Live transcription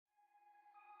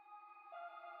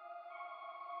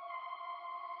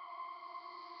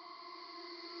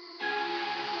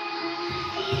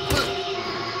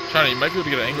China, you might be able to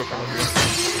get an angle from over here.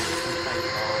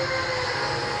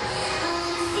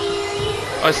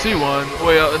 I see one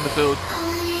way out in the field.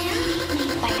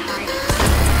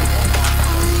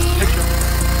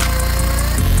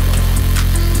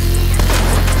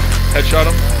 Headshot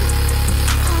him.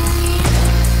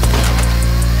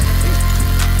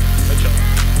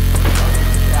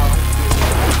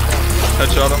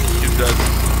 Headshot him. He's dead.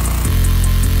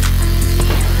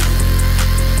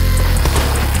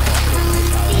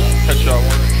 Headshot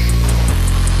one.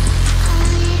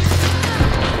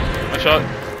 Headshot.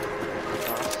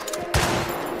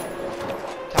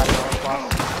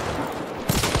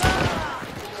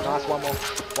 Nice, one more.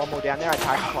 One more down there. I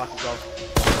tagged him twice as well.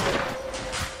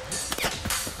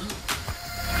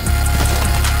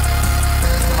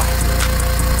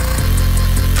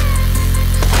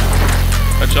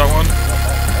 Headshot one.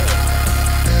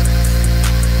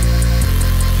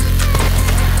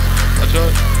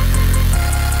 Headshot.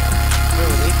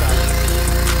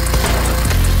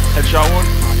 Headshot one.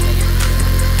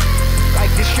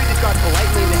 Like, just shoot this guy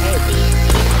politely in the head.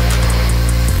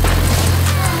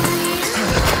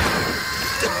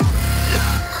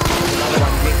 Another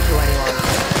one didn't kill anyone.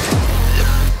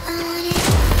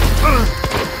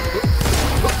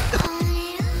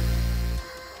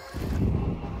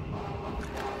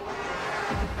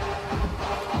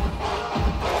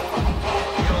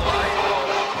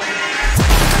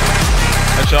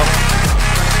 Headshot.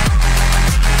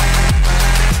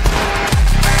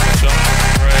 Headshot.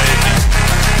 Right now.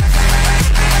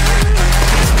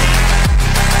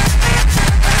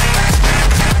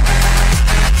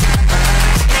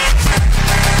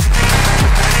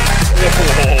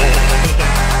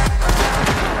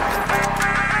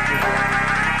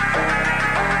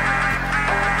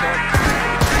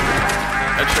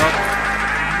 Headshot.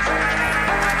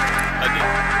 I did.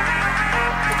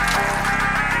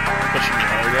 Pushing me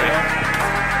hard right now.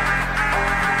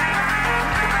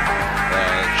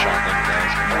 Shotgun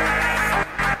guys.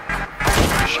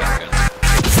 Shotgun.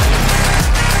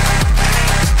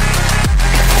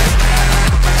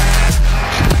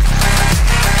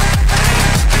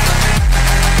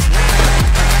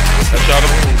 Headshot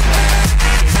him.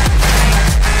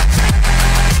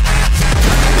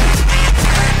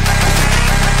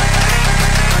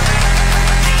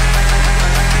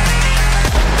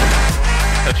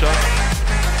 Headshot.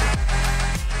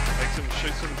 Makes him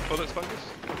shoot some bullets, fungus.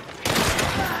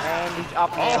 And he's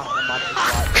up now. Oh.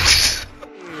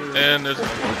 And there's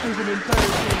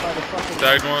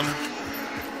tagged one.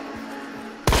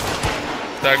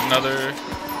 Tagged another.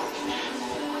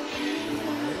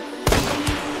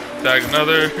 Tagged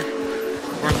another.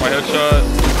 Where's my headshot?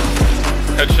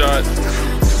 Headshot.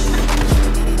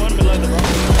 One below the rock.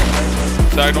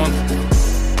 Tagged one.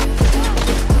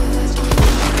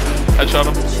 Headshot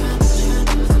him.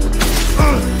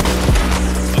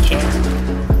 Headshot.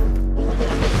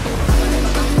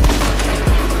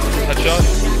 Headshot.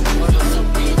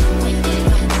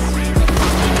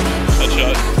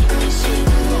 Headshot.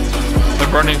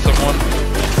 They're burning someone.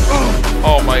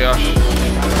 Oh my gosh.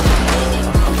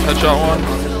 Headshot one.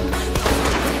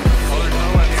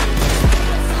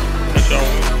 Headshot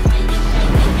one.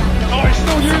 Oh, I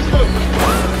still use them!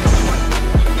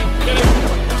 Get him!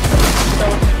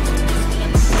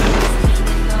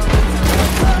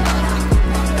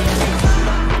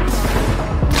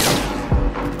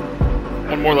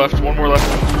 One more left, one more left.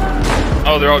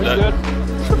 Oh, they're all dead.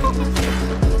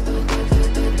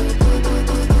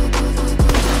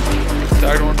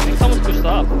 Tagged one. I think someone's pushed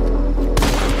up.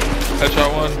 Headshot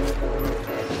one.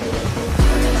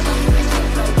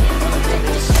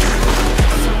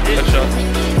 Headshot.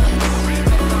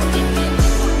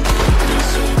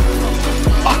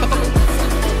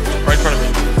 Right in front of me.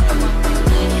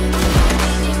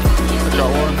 Headshot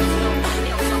one.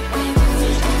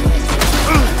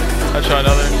 Headshot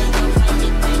another.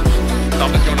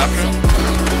 Thomas going after him.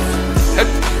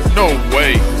 No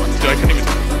way. Dude, I couldn't even.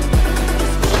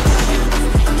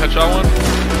 Headshot one.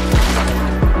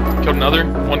 Killed another.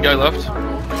 One guy left. I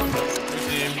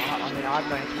mean, I've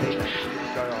learned to beat it.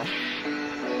 Just go off.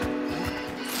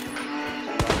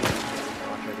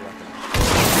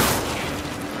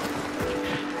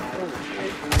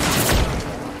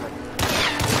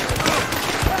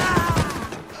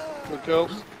 Good kill.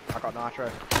 I got nitro.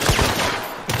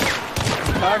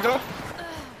 Tagger.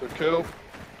 Good kill.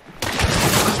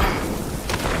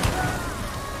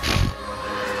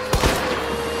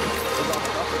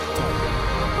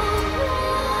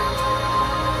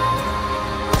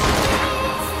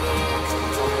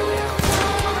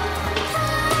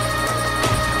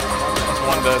 That's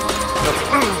one dead.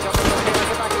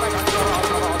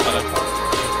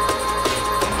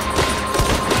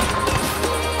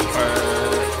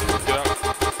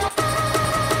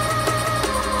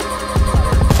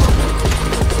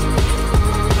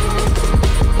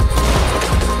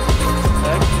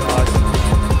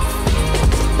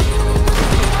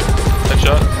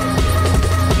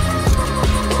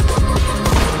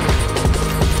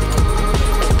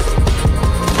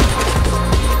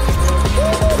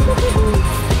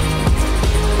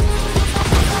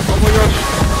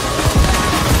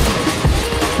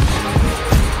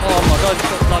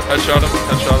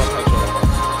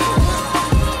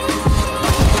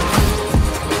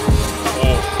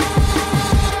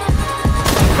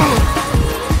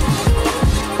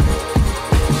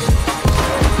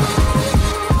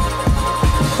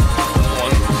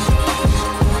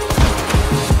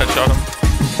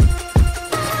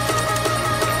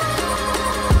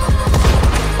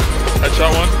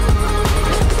 Headshot one.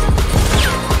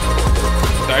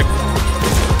 Tag.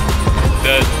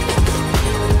 Dead.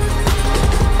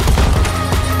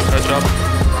 Headshot.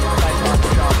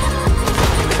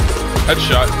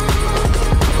 Headshot.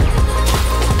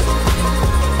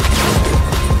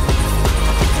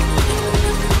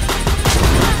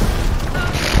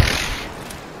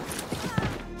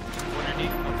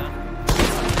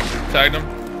 Tagged him.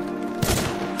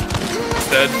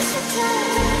 Dead.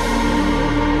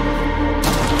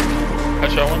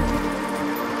 Headshot one.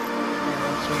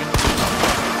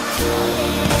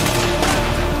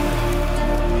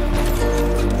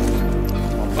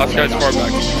 Last guy's far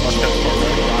back. Last guy's far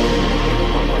back.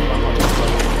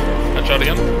 Headshot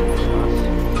again.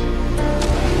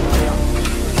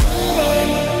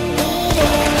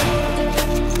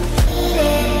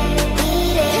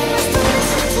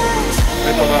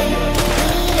 Wait for that.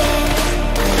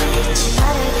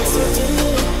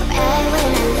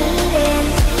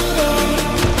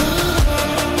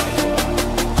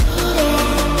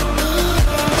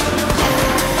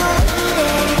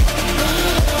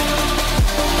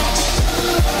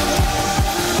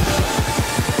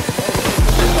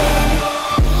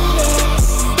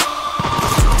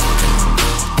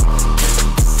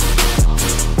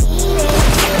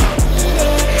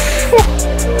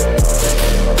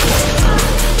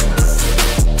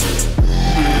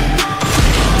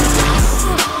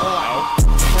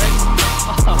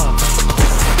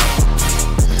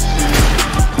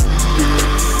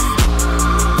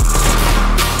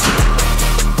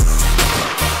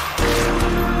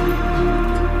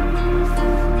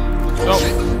 Go.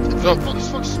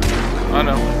 I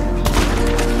know.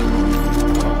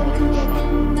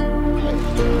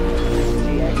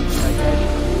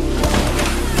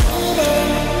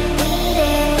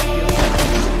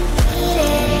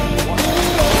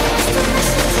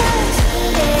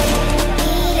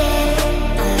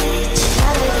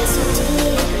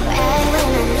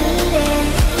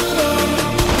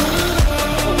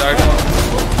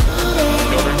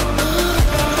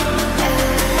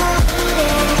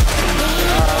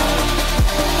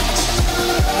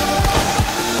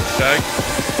 Tag.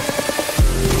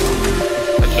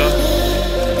 Headshot.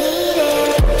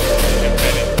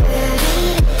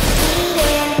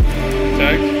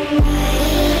 Tag.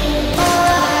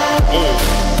 Oh.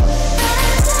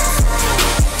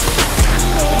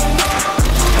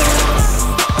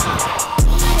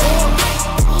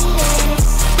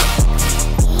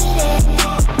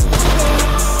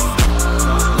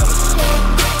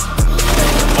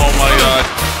 Oh my god.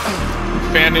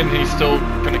 Fanning, he's still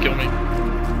gonna kill me.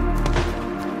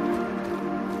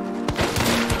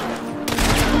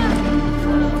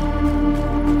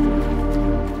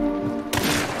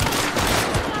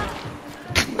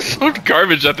 So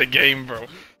garbage at the game, bro.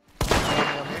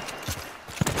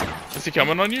 Is he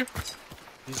coming on you?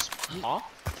 He's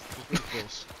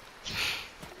close.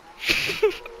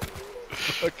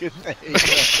 Fucking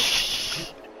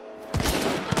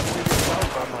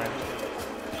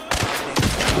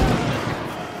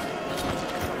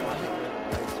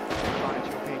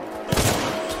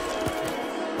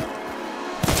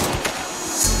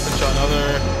Headshot another.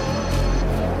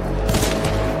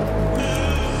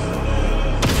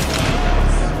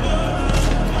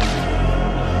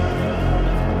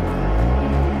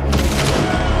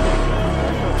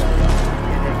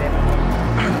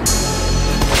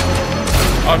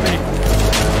 On me.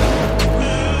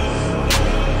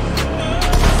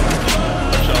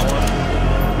 Headshot one.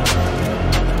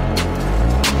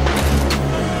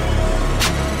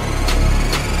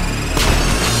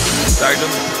 Tagged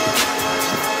him.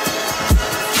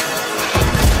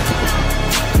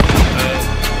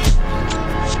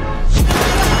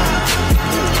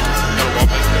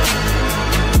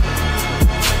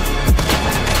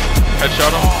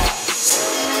 Headshot him.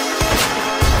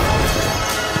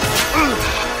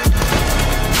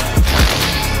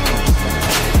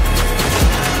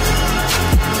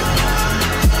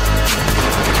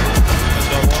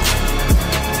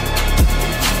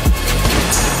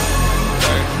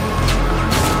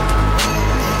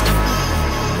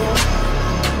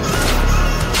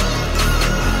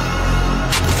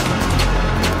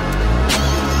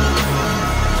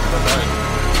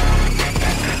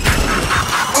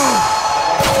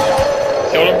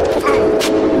 Killed him.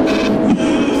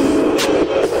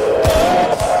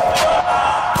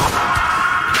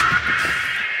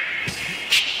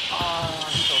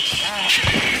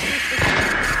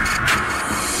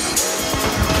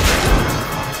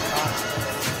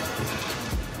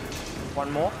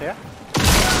 One more, yeah?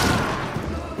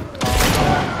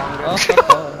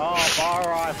 Oh,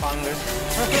 alright,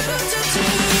 fungus.